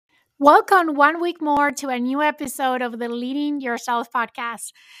Welcome one week more to a new episode of the Leading Yourself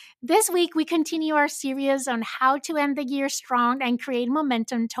podcast. This week, we continue our series on how to end the year strong and create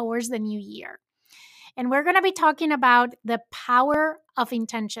momentum towards the new year. And we're going to be talking about the power of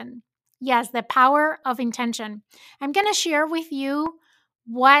intention. Yes, the power of intention. I'm going to share with you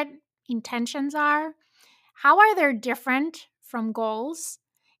what intentions are, how are they different from goals,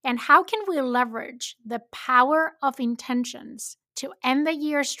 and how can we leverage the power of intentions to end the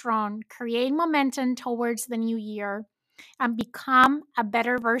year strong, create momentum towards the new year, and become a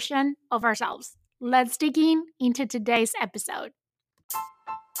better version of ourselves. Let's dig into today's episode.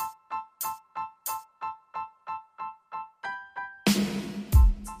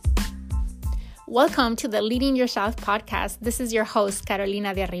 Welcome to the Leading Yourself podcast. This is your host,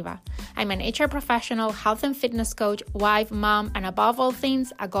 Carolina de Arriba. I'm an HR professional, health and fitness coach, wife, mom, and above all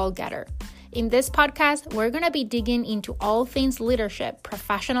things, a goal-getter. In this podcast, we're going to be digging into all things leadership,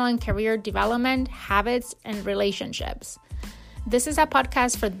 professional and career development, habits, and relationships. This is a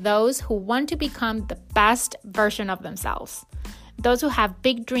podcast for those who want to become the best version of themselves. Those who have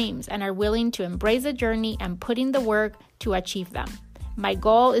big dreams and are willing to embrace the journey and put in the work to achieve them. My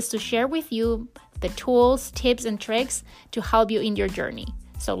goal is to share with you the tools, tips, and tricks to help you in your journey.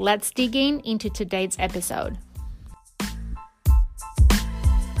 So let's dig into today's episode.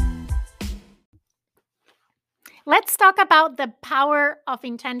 Let's talk about the power of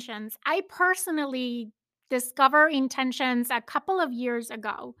intentions. I personally discovered intentions a couple of years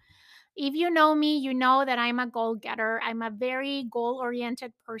ago. If you know me, you know that I'm a goal getter. I'm a very goal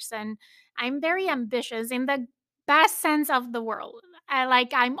oriented person. I'm very ambitious in the best sense of the world.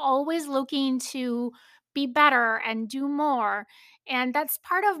 I'm always looking to be better and do more. And that's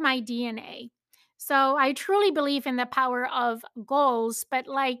part of my DNA. So I truly believe in the power of goals. But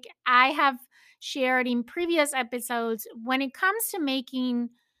like I have shared in previous episodes, when it comes to making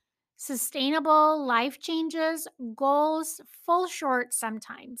sustainable life changes, goals fall short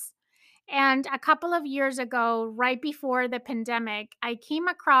sometimes. And a couple of years ago, right before the pandemic, I came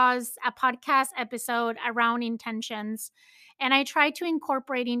across a podcast episode around intentions, and I tried to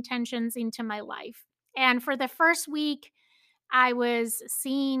incorporate intentions into my life. And for the first week, I was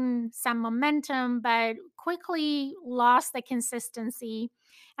seeing some momentum, but quickly lost the consistency.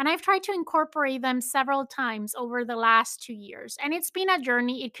 And I've tried to incorporate them several times over the last 2 years. And it's been a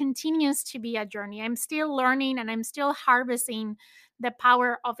journey. It continues to be a journey. I'm still learning and I'm still harvesting the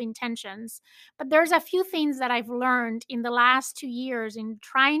power of intentions. But there's a few things that I've learned in the last 2 years in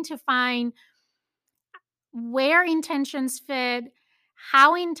trying to find where intentions fit,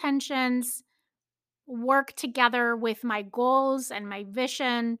 how intentions work together with my goals and my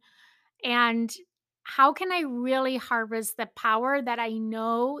vision, and how can I really harvest the power that I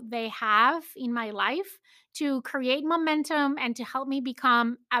know they have in my life to create momentum and to help me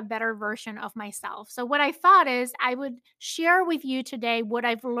become a better version of myself. So, what I thought is I would share with you today what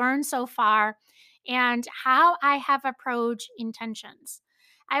I've learned so far and how I have approached intentions.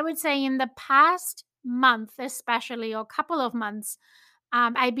 I would say in the past month, especially, or couple of months,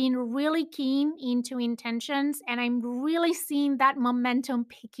 I've been really keen into intentions and I'm really seeing that momentum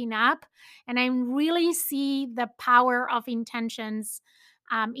picking up. And I really see the power of intentions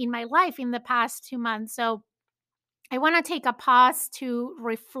in my life in the past 2 months. So I want to take a pause to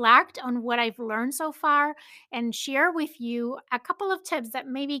reflect on what I've learned so far and share with you a couple of tips that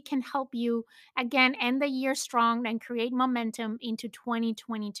maybe can help you, again, end the year strong and create momentum into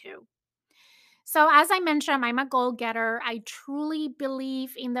 2022. So, as I mentioned, I'm a goal getter. I truly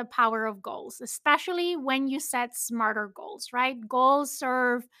believe in the power of goals, especially when you set smarter goals, right? Goals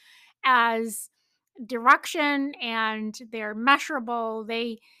serve as direction and they're measurable.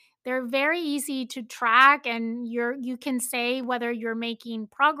 They're very easy to track and you can say whether you're making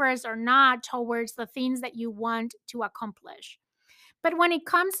progress or not towards the things that you want to accomplish. But when it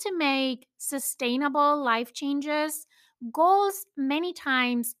comes to make sustainable life changes, goals many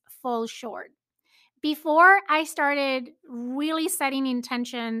times fall short. Before I started really setting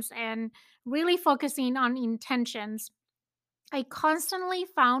intentions and really focusing on intentions, I constantly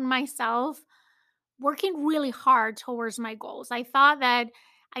found myself working really hard towards my goals. I thought that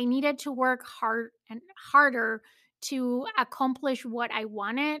I needed to work hard and harder to accomplish what I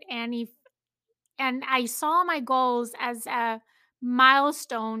wanted, and I saw my goals as a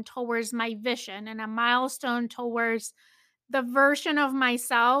milestone towards my vision and a milestone towards the version of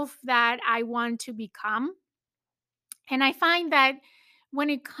myself that I want to become. And I find that when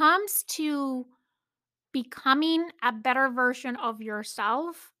it comes to becoming a better version of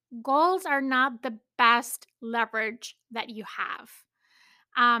yourself, goals are not the best leverage that you have.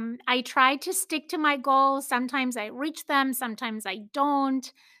 I try to stick to my goals. Sometimes I reach them, sometimes I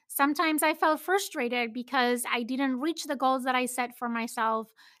don't. Sometimes I felt frustrated because I didn't reach the goals that I set for myself.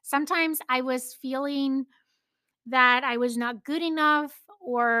 Sometimes I was feeling that I was not good enough,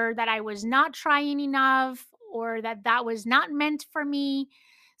 or that I was not trying enough, or that that was not meant for me.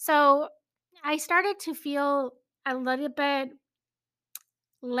 So I started to feel a little bit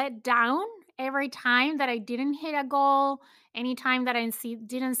let down every time that I didn't hit a goal, anytime that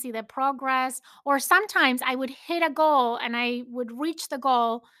didn't see the progress, or sometimes I would hit a goal and I would reach the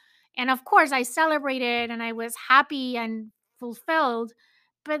goal. And of course, I celebrated and I was happy and fulfilled,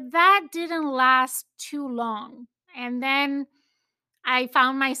 but that didn't last too long. And then I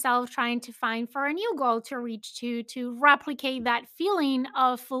found myself trying to find for a new goal to reach to replicate that feeling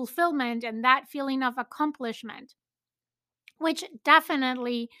of fulfillment and that feeling of accomplishment, which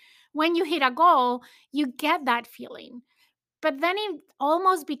definitely, when you hit a goal, you get that feeling. But then it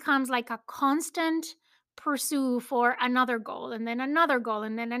almost becomes like a constant pursuit for another goal, and then another goal,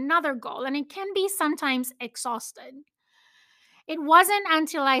 and then another goal. And it can be sometimes exhausted. It wasn't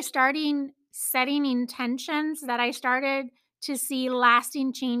until I started setting intentions that I started to see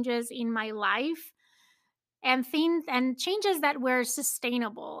lasting changes in my life, and things and changes that were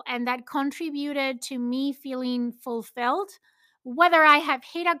sustainable and that contributed to me feeling fulfilled, whether I have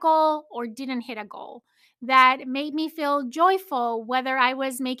hit a goal or didn't hit a goal, that made me feel joyful whether I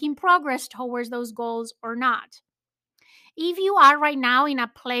was making progress towards those goals or not. If you are right now in a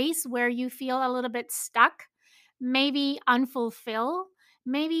place where you feel a little bit stuck, maybe unfulfilled,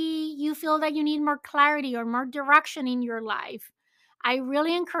 maybe you feel that you need more clarity or more direction in your life, I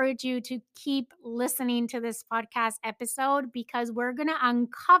really encourage you to keep listening to this podcast episode, because we're going to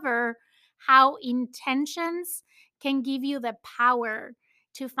uncover how intentions can give you the power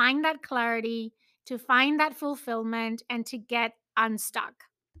to find that clarity, to find that fulfillment, and to get unstuck.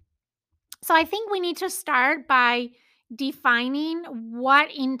 So I think we need to start by defining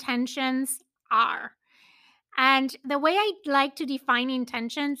what intentions are. And the way I like to define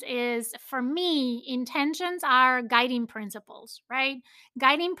intentions is, for me, intentions are guiding principles, right?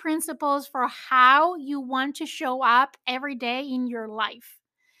 Guiding principles for how you want to show up every day in your life.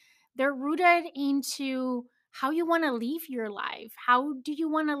 They're rooted into how you want to live your life. How do you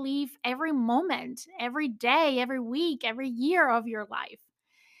want to live every moment, every day, every week, every year of your life?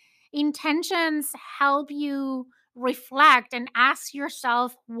 Intentions help you reflect and ask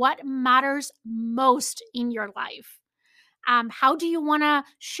yourself what matters most in your life. How do you want to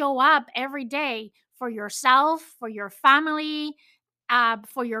show up every day for yourself, for your family,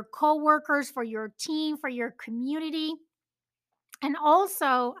 for your coworkers, for your team, for your community? And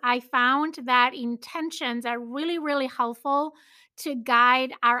also, I found that intentions are really, really helpful to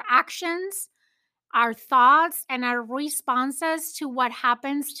guide our actions, our thoughts, and our responses to what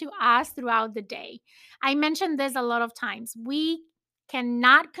happens to us throughout the day. I mentioned this a lot of times. We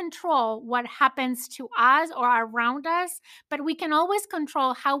cannot control what happens to us or around us, but we can always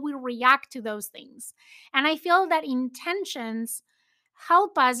control how we react to those things. And I feel that intentions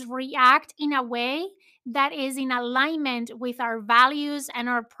help us react in a way that is in alignment with our values and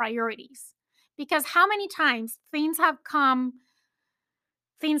our priorities. Because how many times things have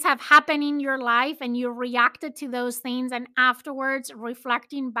happened in your life and you reacted to those things, and afterwards,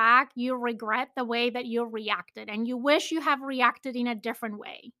 reflecting back, you regret the way that you reacted and you wish you have reacted in a different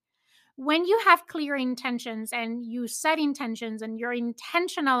way. When you have clear intentions and you set intentions and you're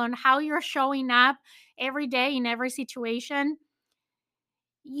intentional on how you're showing up every day in every situation,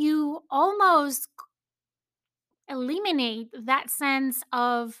 you almost eliminate that sense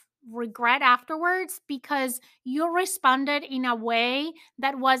of regret afterwards, because you responded in a way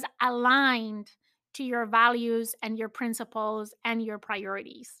that was aligned to your values and your principles and your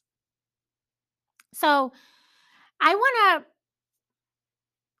priorities. So, I want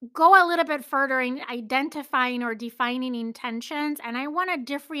to go a little bit further in identifying or defining intentions, and I want to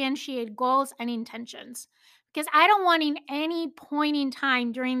differentiate goals and intentions, because I don't want in any point in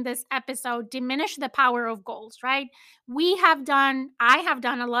time during this episode diminish the power of goals, right? I have done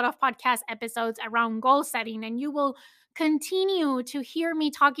a lot of podcast episodes around goal setting, and you will continue to hear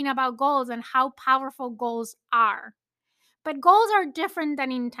me talking about goals and how powerful goals are. But goals are different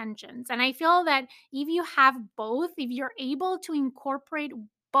than intentions. And I feel that if you have both, if you're able to incorporate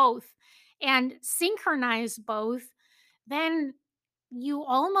both and synchronize both, then you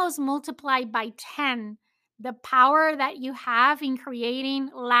almost multiply by 10 the power that you have in creating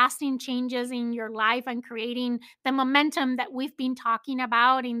lasting changes in your life and creating the momentum that we've been talking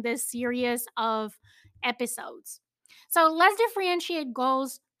about in this series of episodes. So let's differentiate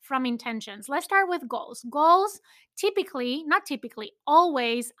goals from intentions. Let's start with goals. Goals typically, not typically,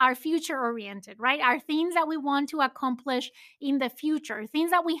 always are future oriented, right? Are things that we want to accomplish in the future,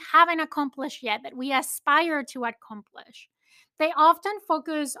 things that we haven't accomplished yet, that we aspire to accomplish. They often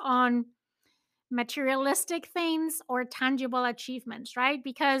focus on materialistic things or tangible achievements, right?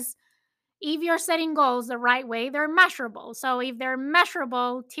 Because if you're setting goals the right way, they're measurable. So if they're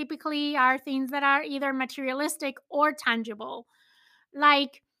measurable, typically are things that are either materialistic or tangible.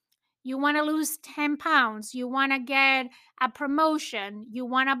 Like you want to lose 10 pounds, you want to get a promotion, you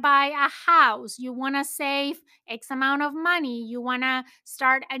want to buy a house, you want to save X amount of money, you want to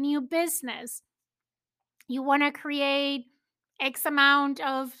start a new business, you want to create X amount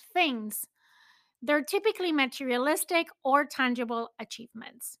of things. They're typically materialistic or tangible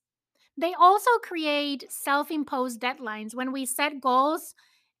achievements. They also create self imposed deadlines. When we set goals,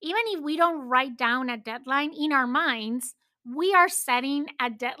 even if we don't write down a deadline in our minds, we are setting a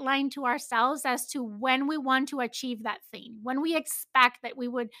deadline to ourselves as to when we want to achieve that thing, when we expect that we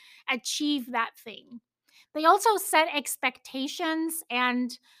would achieve that thing. They also set expectations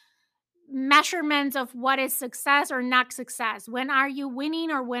and measurements of what is success or not success. When are you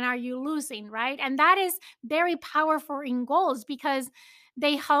winning or when are you losing, right? And that is very powerful in goals because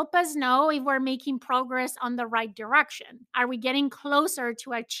they help us know if we're making progress on the right direction. Are we getting closer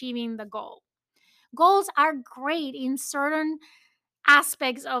to achieving the goal? Goals are great in certain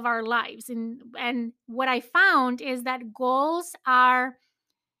aspects of our lives. And what I found is that goals are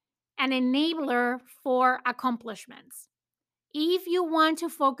an enabler for accomplishments. If you want to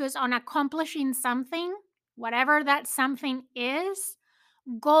focus on accomplishing something, whatever that something is,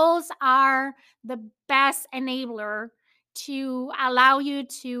 goals are the best enabler to allow you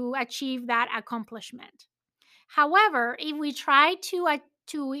to achieve that accomplishment. However, if we try to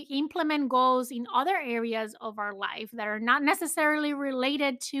implement goals in other areas of our life that are not necessarily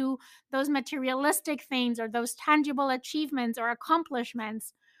related to those materialistic things or those tangible achievements or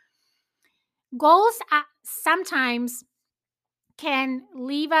accomplishments, goals sometimes can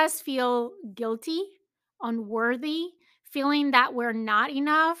leave us feel guilty, unworthy, feeling that we're not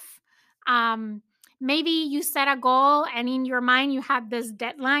enough. Um, Maybe you set a goal and in your mind you have this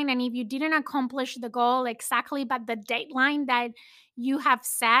deadline, and if you didn't accomplish the goal exactly but the deadline that you have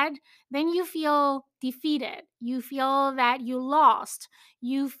set, then you feel defeated. You feel that you lost.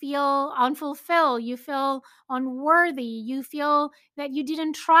 You feel unfulfilled. You feel unworthy. You feel that you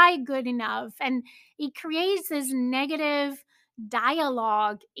didn't try good enough. And it creates this negative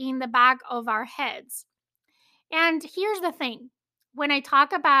dialogue in the back of our heads. And here's the thing, when I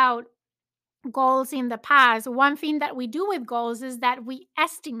talk about goals in the past, one thing that we do with goals is that we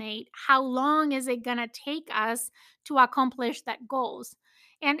estimate how long is it going to take us to accomplish that goals.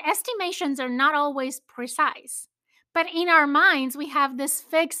 And estimations are not always precise. But in our minds, we have this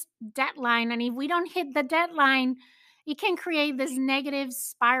fixed deadline. And if we don't hit the deadline, it can create this negative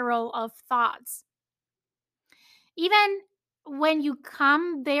spiral of thoughts. Even when you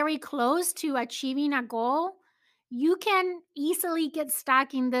come very close to achieving a goal, you can easily get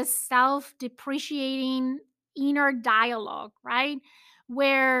stuck in this self depreciating inner dialogue, right?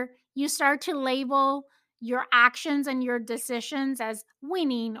 Where you start to label your actions and your decisions as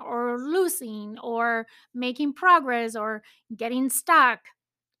winning or losing or making progress or getting stuck.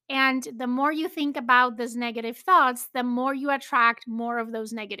 And the more you think about these negative thoughts, the more you attract more of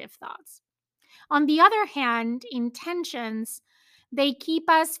those negative thoughts. On the other hand, intentions, they keep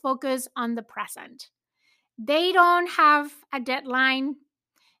us focused on the present. They don't have a deadline,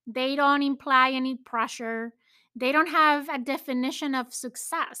 they don't imply any pressure, they don't have a definition of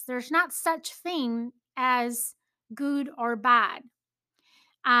success. There's not such thing as good or bad.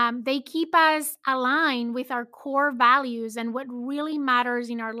 They keep us aligned with our core values and what really matters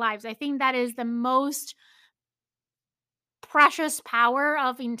in our lives. I think that is the most precious power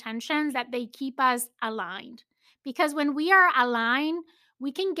of intentions, that they keep us aligned. Because when we are aligned,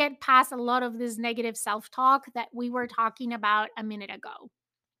 we can get past a lot of this negative self talk that we were talking about a minute ago.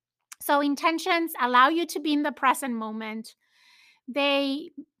 So, intentions allow you to be in the present moment. They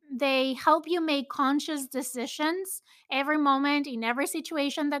they help you make conscious decisions every moment in every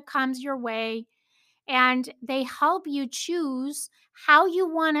situation that comes your way, and they help you choose how you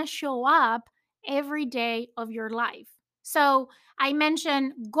want to show up every day of your life. So, I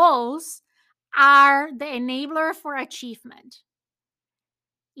mentioned goals are the enabler for achievement.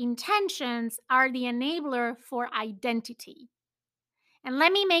 Intentions are the enabler for identity. And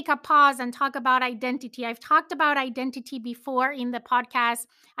let me make a pause and talk about identity. I've talked about identity before in the podcast.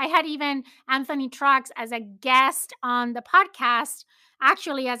 I had even Anthony Trucks as a guest on the podcast,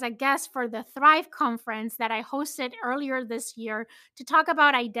 actually, as a guest for the Thrive conference that I hosted earlier this year to talk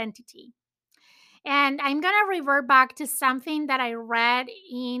about identity. And I'm going to revert back to something that I read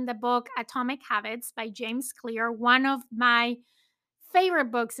in the book Atomic Habits by James Clear, one of my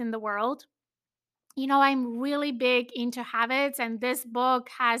favorite books in the world. You know, I'm really big into habits, and this book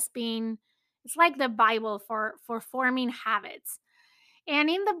has been, it's like the Bible for forming habits. And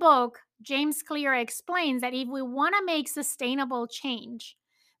in the book, James Clear explains that if we want to make sustainable change,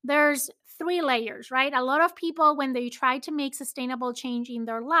 there's three layers, right? A lot of people, when they try to make sustainable change in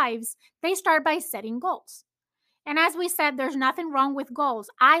their lives, they start by setting goals. And as we said, there's nothing wrong with goals.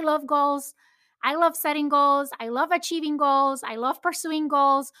 I love goals. I love setting goals. I love achieving goals. I love pursuing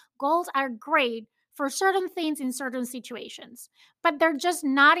goals. Goals are great for certain things in certain situations, but they're just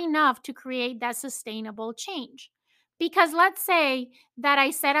not enough to create that sustainable change. Because let's say that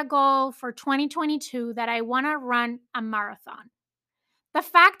I set a goal for 2022 that I want to run a marathon. The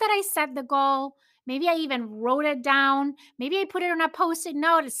fact that I set the goal, maybe I even wrote it down, maybe I put it on a post-it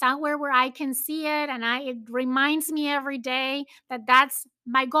note somewhere where I can see it, and it reminds me every day that that's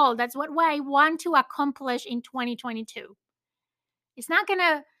my goal. That's what I want to accomplish in 2022. It's not going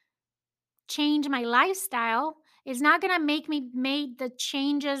to change my lifestyle. It's not going to make me make the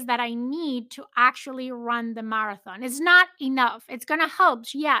changes that I need to actually run the marathon. It's not enough. It's going to help,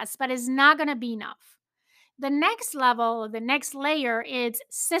 yes, but it's not going to be enough. The next level, the next layer is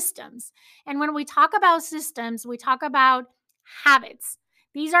systems. And when we talk about systems, we talk about habits.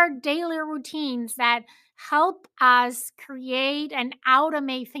 These are daily routines that help us create and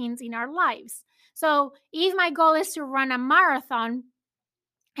automate things in our lives. So, if my goal is to run a marathon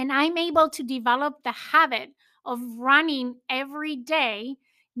and I'm able to develop the habit of running every day,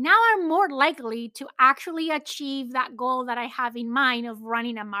 now I'm more likely to actually achieve that goal that I have in mind of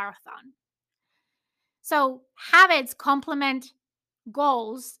running a marathon. So, habits complement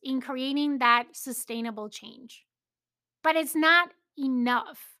goals in creating that sustainable change. But it's not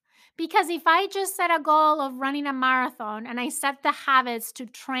enough. Because if I just set a goal of running a marathon and I set the habits to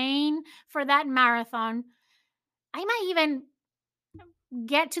train for that marathon, I might even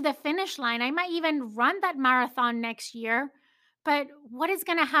get to the finish line. I might even run that marathon next year. But what is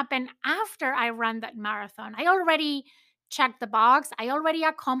going to happen after I run that marathon? I already checked the box, I already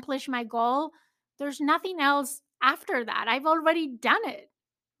accomplished my goal. There's nothing else after that. I've already done it,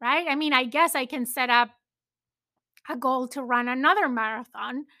 right? I mean, I guess I can set up a goal to run another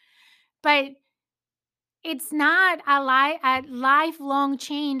marathon, but it's not a lifelong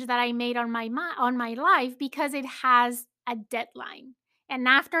change that I made on on my life because it has a deadline. And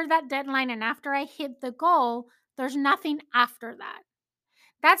after that deadline and after I hit the goal, there's nothing after that.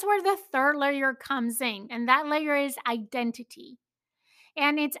 That's where the third layer comes in, and that layer is identity.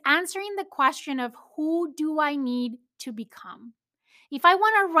 And it's answering the question of who do I need to become? If I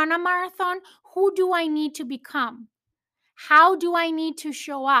want to run a marathon, who do I need to become? How do I need to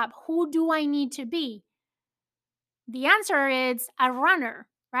show up? Who do I need to be? The answer is a runner,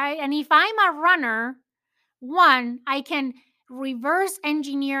 right? And if I'm a runner, one, I can reverse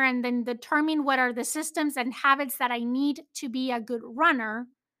engineer and then determine what are the systems and habits that I need to be a good runner,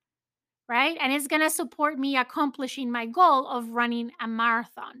 right? And it's going to support me accomplishing my goal of running a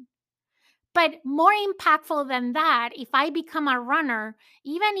marathon. But more impactful than that, if I become a runner,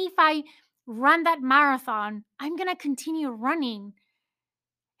 even if I run that marathon, I'm going to continue running.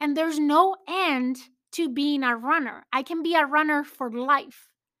 And there's no end to being a runner. I can be a runner for life.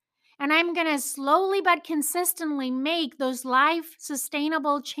 And I'm going to slowly but consistently make those life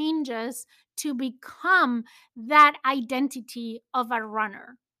sustainable changes to become that identity of a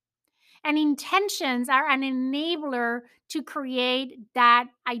runner. And intentions are an enabler to create that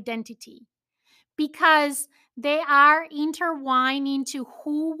identity because they are intertwined into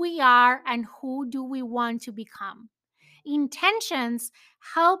who we are and who do we want to become. Intentions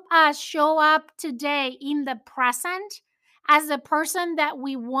help us show up today in the present as the person that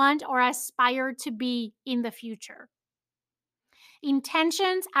we want or aspire to be in the future.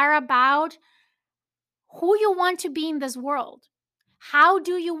 Intentions are about who you want to be in this world. How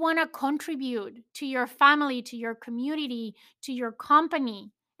do you want to contribute to your family, to your community, to your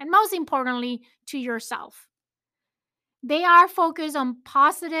company, and most importantly, to yourself? They are focused on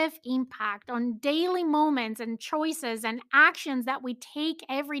positive impact, on daily moments and choices and actions that we take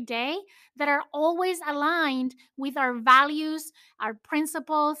every day that are always aligned with our values, our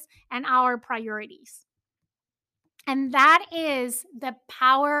principles, and our priorities. And that is the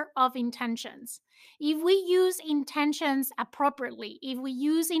power of intentions. If we use intentions appropriately, if we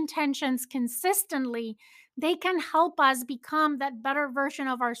use intentions consistently, they can help us become that better version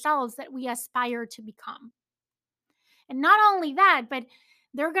of ourselves that we aspire to become. And not only that, but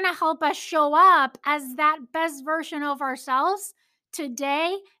they're going to help us show up as that best version of ourselves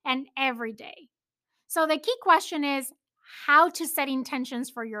today and every day. So the key question is how to set intentions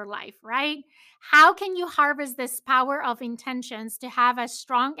for your life, right? How can you harvest this power of intentions to have a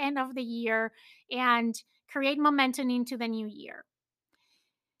strong end of the year and create momentum into the new year?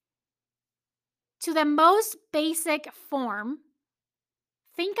 To the most basic form,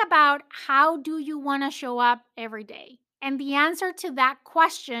 think about how do you want to show up every day? And the answer to that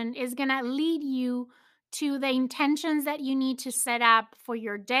question is going to lead you to the intentions that you need to set up for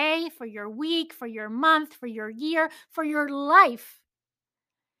your day, for your week, for your month, for your year, for your life.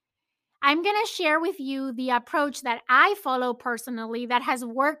 I'm going to share with you the approach that I follow personally that has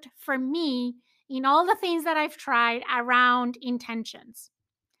worked for me in all the things that I've tried around intentions.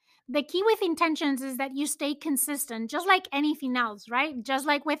 The key with intentions is that you stay consistent, just like anything else, right? Just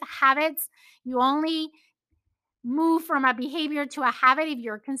like with habits, you only move from a behavior to a habit if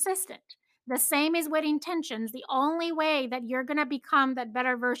you're consistent. The same is with intentions. The only way that you're going to become that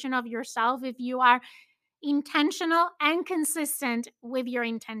better version of yourself if you are intentional and consistent with your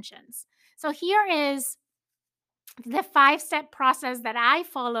intentions. So here is the 5-step process that I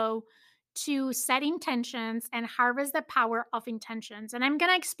follow to set intentions and harvest the power of intentions. And I'm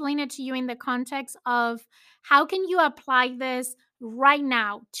going to explain it to you in the context of how can you apply this right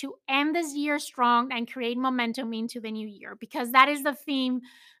now to end this year strong and create momentum into the new year, because that is the theme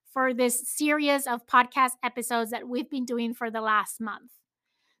for this series of podcast episodes that we've been doing for the last month.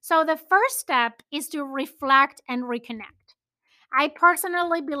 So the first step is to reflect and reconnect. I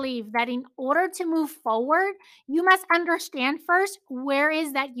personally believe that in order to move forward, you must understand first where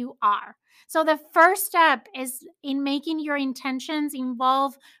is that you are. So the first step is in making your intentions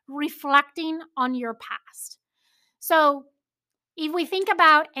involve reflecting on your past. So if we think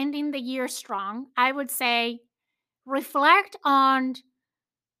about ending the year strong, I would say reflect on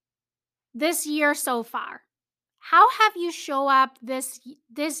this year so far. How have you show up this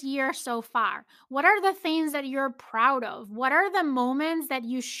year so far? What are the things that you're proud of? What are the moments that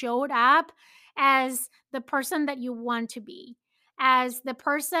you showed up as the person that you want to be, as the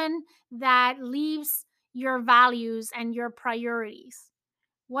person that lives your values and your priorities?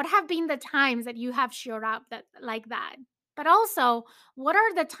 What have been the times that you have showed up that like that? But also, what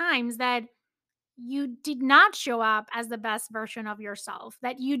are the times that you did not show up as the best version of yourself,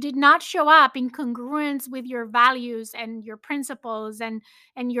 that you did not show up in congruence with your values and your principles and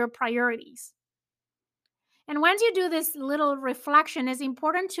your priorities? And once you do this little reflection, it's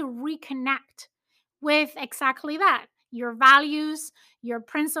important to reconnect with exactly that, your values, your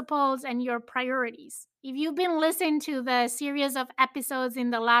principles, and your priorities. If you've been listening to the series of episodes in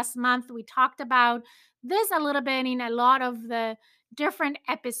the last month, we talked about this a little bit in a lot of the different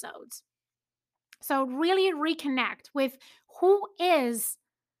episodes. So really reconnect with who is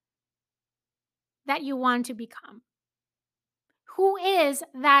that you want to become. Who is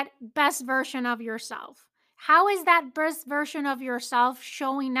that best version of yourself? How is that best version of yourself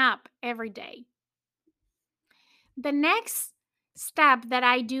showing up every day? The next step that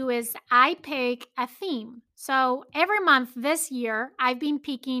I do is I pick a theme. So every month this year, I've been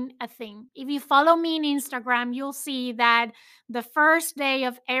picking a theme. If you follow me on Instagram, you'll see that the first day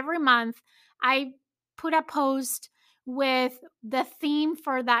of every month, I put a post with the theme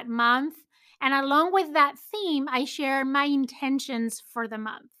for that month. And along with that theme, I share my intentions for the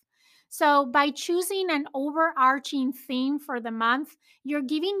month. So by choosing an overarching theme for the month, you're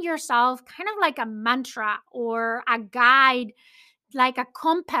giving yourself kind of like a mantra or a guide, like a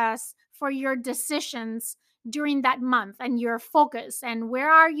compass for your decisions during that month and your focus and where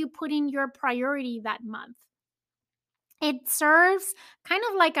are you putting your priority that month. It serves kind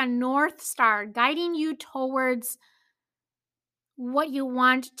of like a North Star guiding you towards what you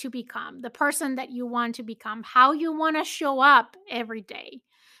want to become, the person that you want to become, how you want to show up every day.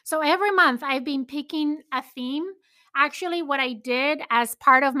 So every month I've been picking a theme. Actually, what I did as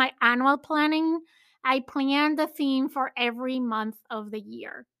part of my annual planning, I planned the theme for every month of the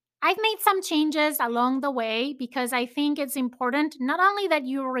year. I've made some changes along the way because I think it's important not only that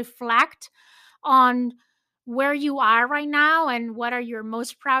you reflect on where you are right now and what are you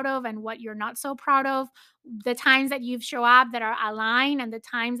most proud of and what you're not so proud of, the times that you've show up that are aligned and the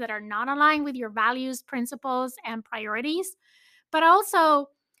times that are not aligned with your values, principles, and priorities. But also,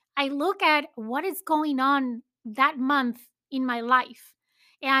 I look at what is going on that month in my life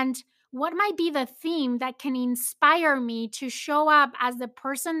and what might be the theme that can inspire me to show up as the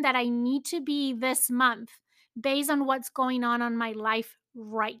person that I need to be this month based on what's going on my life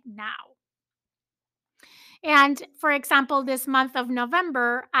right now. And for example, this month of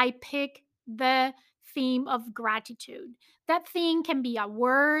November, I pick the theme of gratitude. That theme can be a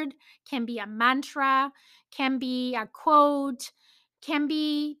word, can be a mantra, can be a quote, can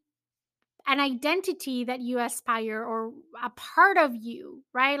be an identity that you aspire or a part of you,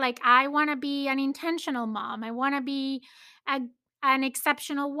 right? Like, I want to be an intentional mom. I want to be a, an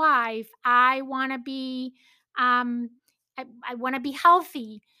exceptional wife. I want to be, um, I want to be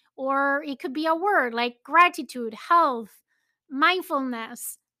healthy. Or it could be a word like gratitude, health,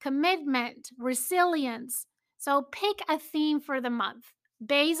 mindfulness, commitment, resilience. So pick a theme for the month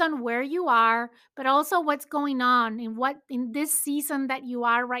based on where you are, but also what's going on in this season that you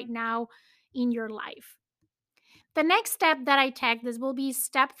are right now in your life. The next step that I take, this will be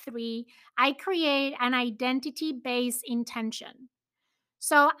step 3, I create an identity based intention.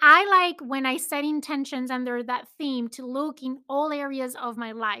 So I like when I set intentions under that theme to look in all areas of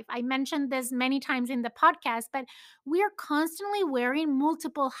my life. I mentioned this many times in the podcast, but we are constantly wearing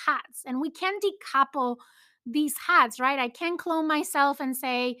multiple hats and we can decouple these hats, right? I can clone myself and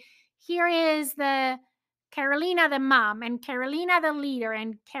say, here is the Carolina the mom and Carolina the leader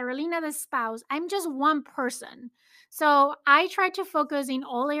and Carolina the spouse. I'm just one person. So I try to focus in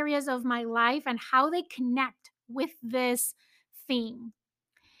all areas of my life and how they connect with this theme.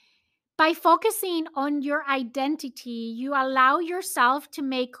 By focusing on your identity, you allow yourself to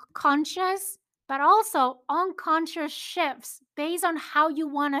make conscious but also unconscious shifts based on how you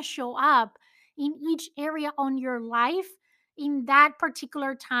want to show up in each area on your life in that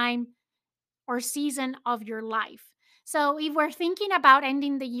particular time or season of your life. So, if we're thinking about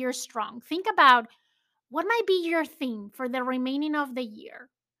ending the year strong, think about what might be your theme for the remaining of the year.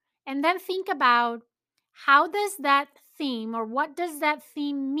 And then think about how does that theme or what does that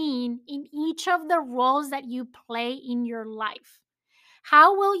theme mean in each of the roles that you play in your life?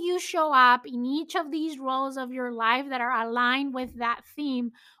 How will you show up in each of these roles of your life that are aligned with that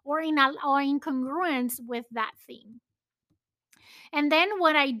theme or in congruence with that theme? And then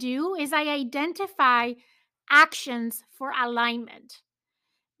what I do is I identify actions for alignment,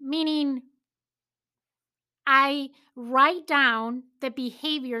 meaning I write down the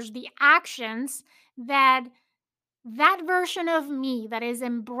behaviors, the actions that that version of me that is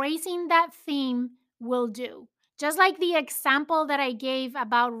embracing that theme will do. Just like the example that I gave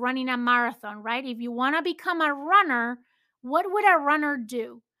about running a marathon, right? If you want to become a runner, what would a runner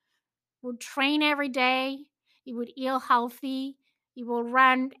do? Would train every day, it would eat healthy, it will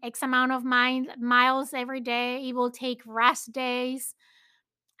run X amount of miles every day, it will take rest days.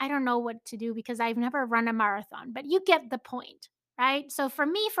 I don't know what to do because I've never run a marathon, but you get the point, right? So for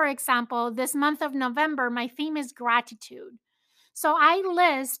me, for example, this month of November, my theme is gratitude. So I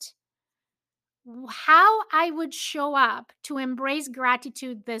list how I would show up to embrace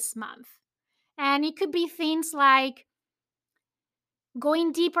gratitude this month. And it could be things like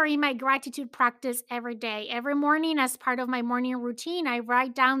going deeper in my gratitude practice every day. Every morning, as part of my morning routine, I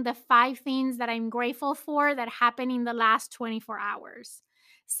write down the 5 things that I'm grateful for that happened in the last 24 hours.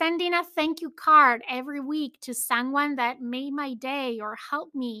 Sending a thank you card every week to someone that made my day or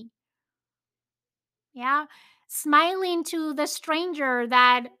helped me. Yeah. Smiling to the stranger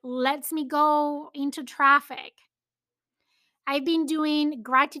that lets me go into traffic. I've been doing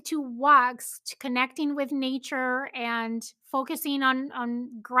gratitude walks, to connecting with nature and focusing on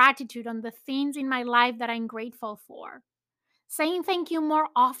gratitude, on the things in my life that I'm grateful for. Saying thank you more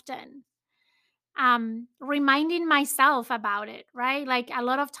often. Reminding myself about it, right? Like a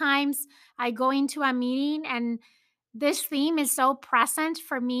lot of times I go into a meeting and this theme is so present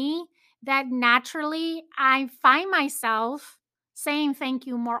for me that naturally I find myself saying thank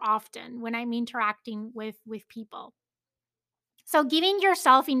you more often when I'm interacting with people. So, giving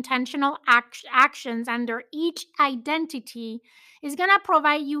yourself intentional actions under each identity is going to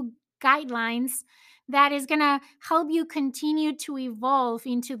provide you guidelines that is going to help you continue to evolve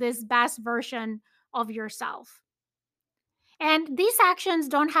into this best version of yourself. And these actions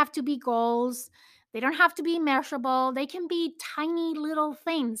don't have to be goals. They don't have to be measurable. They can be tiny little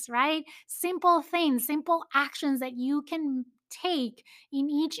things, right? Simple things, simple actions that you can take in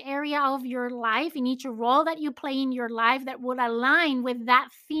each area of your life, in each role that you play in your life that would align with that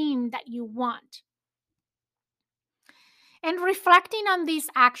theme that you want. And reflecting on these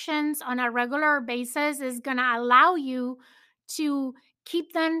actions on a regular basis is going to allow you to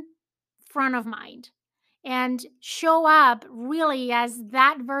keep them front of mind and show up really as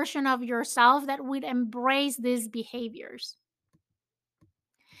that version of yourself that would embrace these behaviors.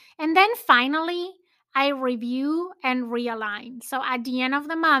 And then finally, I review and realign. So at the end of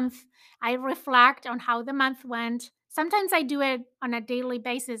the month, I reflect on how the month went. Sometimes I do it on a daily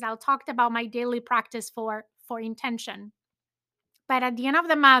basis. I'll talk about my daily practice for intention. But at the end of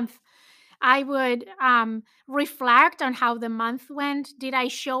the month, I would reflect on how the month went. Did I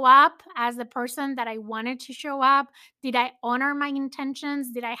show up as the person that I wanted to show up? Did I honor my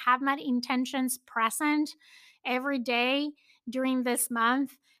intentions? Did I have my intentions present every day during this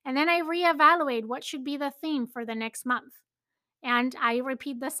month? And then I reevaluate what should be the theme for the next month. And I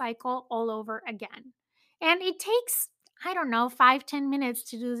repeat the cycle all over again. And it takes, I don't know, 5-10 minutes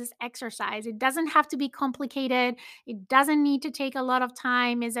to do this exercise. It doesn't have to be complicated. It doesn't need to take a lot of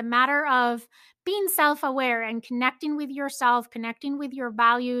time. It's a matter of being self aware and connecting with yourself, connecting with your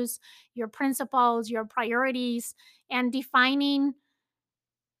values, your principles, your priorities, and defining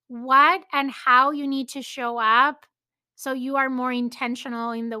what and how you need to show up so you are more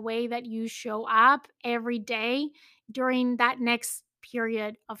intentional in the way that you show up every day during that next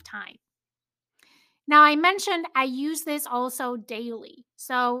period of time. Now, I mentioned I use this also daily.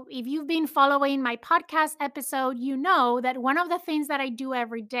 So, if you've been following my podcast episode, you know that one of the things that I do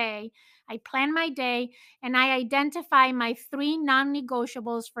every day, I plan my day and I identify my 3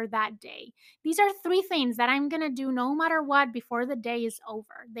 non-negotiables for that day. These are 3 things that I'm going to do no matter what before the day is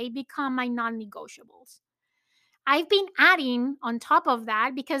over. They become my non-negotiables. I've been adding on top of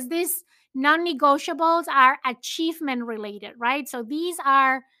that because these non-negotiables are achievement related, right? So, these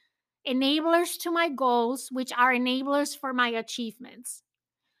are enablers to my goals, which are enablers for my achievements.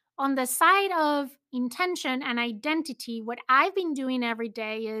 On the side of intention and identity, what I've been doing every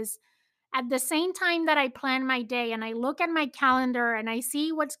day is at the same time that I plan my day and I look at my calendar and I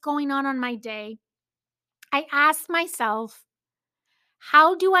see what's going on my day, I ask myself,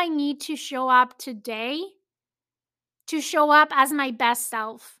 how do I need to show up today to show up as my best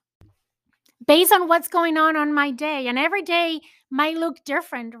self? Based on what's going on my day. And every day might look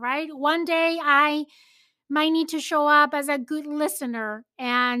different, right? One day I might need to show up as a good listener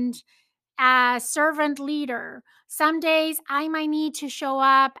and a servant leader. Some days I might need to show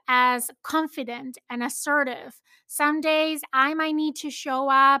up as confident and assertive. Some days I might need to show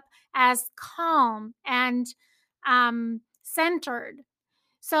up as calm and centered.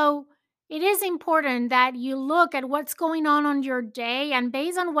 So it is important that you look at what's going on your day, and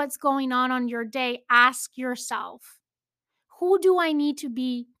based on what's going on your day, ask yourself, who do I need to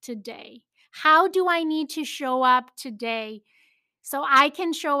be today? How do I need to show up today so I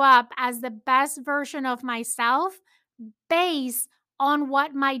can show up as the best version of myself based on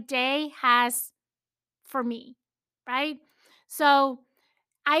what my day has for me, right? So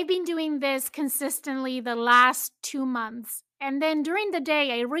I've been doing this consistently the last 2 months. And then during the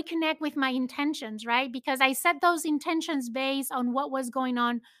day, I reconnect with my intentions, right? Because I set those intentions based on what was going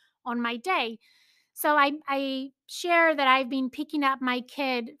on my day. So I share that I've been picking up my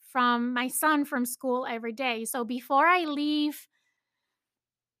son from school every day. So before I leave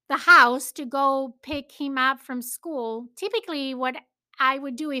the house to go pick him up from school, typically what I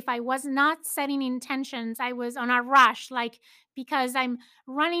would do if I was not setting intentions, I was on a rush, like because I'm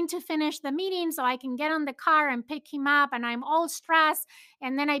running to finish the meeting so I can get on the car and pick him up, and I'm all stressed.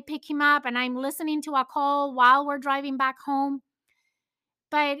 And then I pick him up and I'm listening to a call while we're driving back home.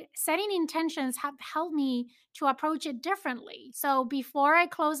 But setting intentions have helped me to approach it differently. So before I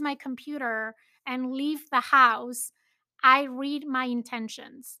close my computer and leave the house, I read my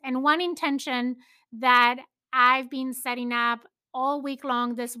intentions. And one intention that I've been setting up all week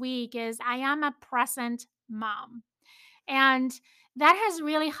long this week is I am a present mom. And that has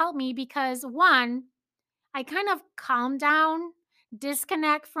really helped me because one, I kind of calm down,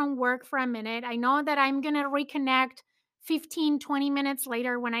 disconnect from work for a minute. I know that I'm going to reconnect 15, 20 minutes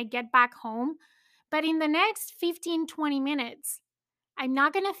later when I get back home. But in the next 15, 20 minutes, I'm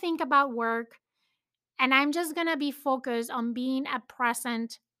not going to think about work and I'm just going to be focused on being a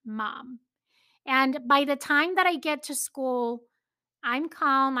present mom. And by the time that I get to school, I'm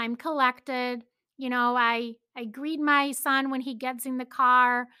calm, I'm collected. I greet my son when he gets in the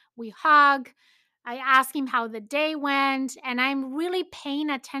car, we hug, I ask him how the day went, and I'm really paying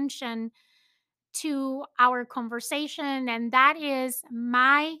attention to our conversation. And that is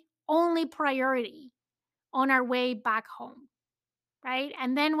my only priority on our way back home, right?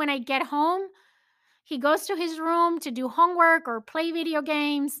 And then when I get home, he goes to his room to do homework or play video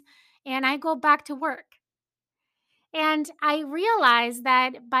games, and I go back to work. And I realized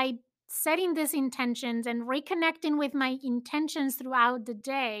that by setting these intentions and reconnecting with my intentions throughout the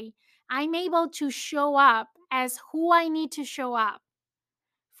day, I'm able to show up as who I need to show up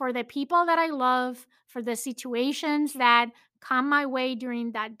for the people that I love, for the situations that come my way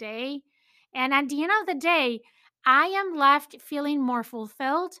during that day. And at the end of the day, I am left feeling more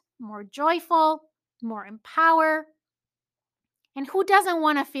fulfilled, more joyful, more empowered, and who doesn't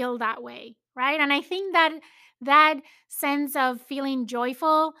want to feel that way, right? And I think that that sense of feeling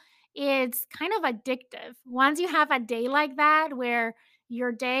joyful is kind of addictive. Once you have a day like that where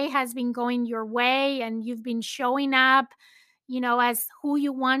your day has been going your way and you've been showing up, as who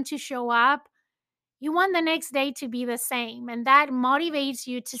you want to show up, you want the next day to be the same. And that motivates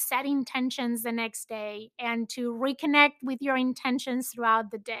you to set intentions the next day and to reconnect with your intentions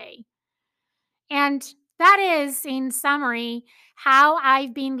throughout the day. And that is, in summary, how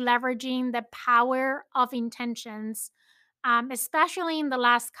I've been leveraging the power of intentions, especially in the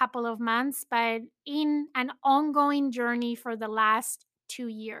last couple of months, but in an ongoing journey for the last 2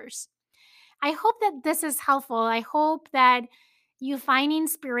 years. I hope that this is helpful. I hope that you find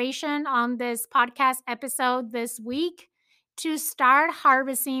inspiration on this podcast episode this week to start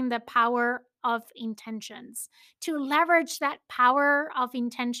harvesting the power of intentions, to leverage that power of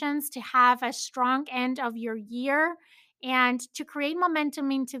intentions to have a strong end of your year and to create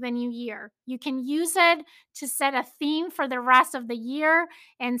momentum into the new year. You can use it to set a theme for the rest of the year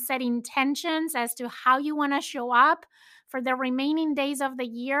and set intentions as to how you want to show up for the remaining days of the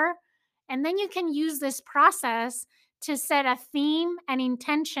year. And then you can use this process to set a theme and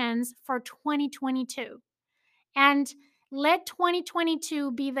intentions for 2022. And let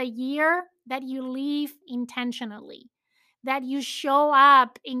 2022 be the year that you live intentionally, that you show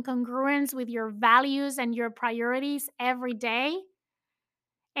up in congruence with your values and your priorities every day,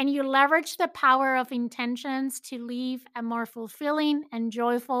 and you leverage the power of intentions to live a more fulfilling and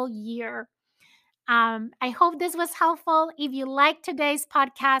joyful year. I hope this was helpful. If you like today's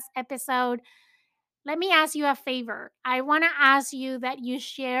podcast episode, let me ask you a favor. I want to ask you that you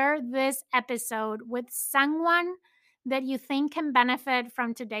share this episode with someone that you think can benefit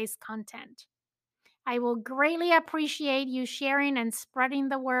from today's content. I will greatly appreciate you sharing and spreading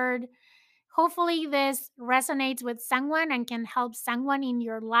the word. Hopefully, this resonates with someone and can help someone in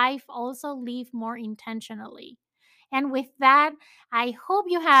your life also live more intentionally. And with that, I hope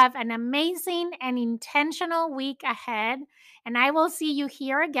you have an amazing and intentional week ahead. And I will see you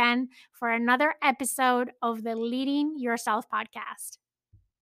here again for another episode of the Leading Yourself podcast.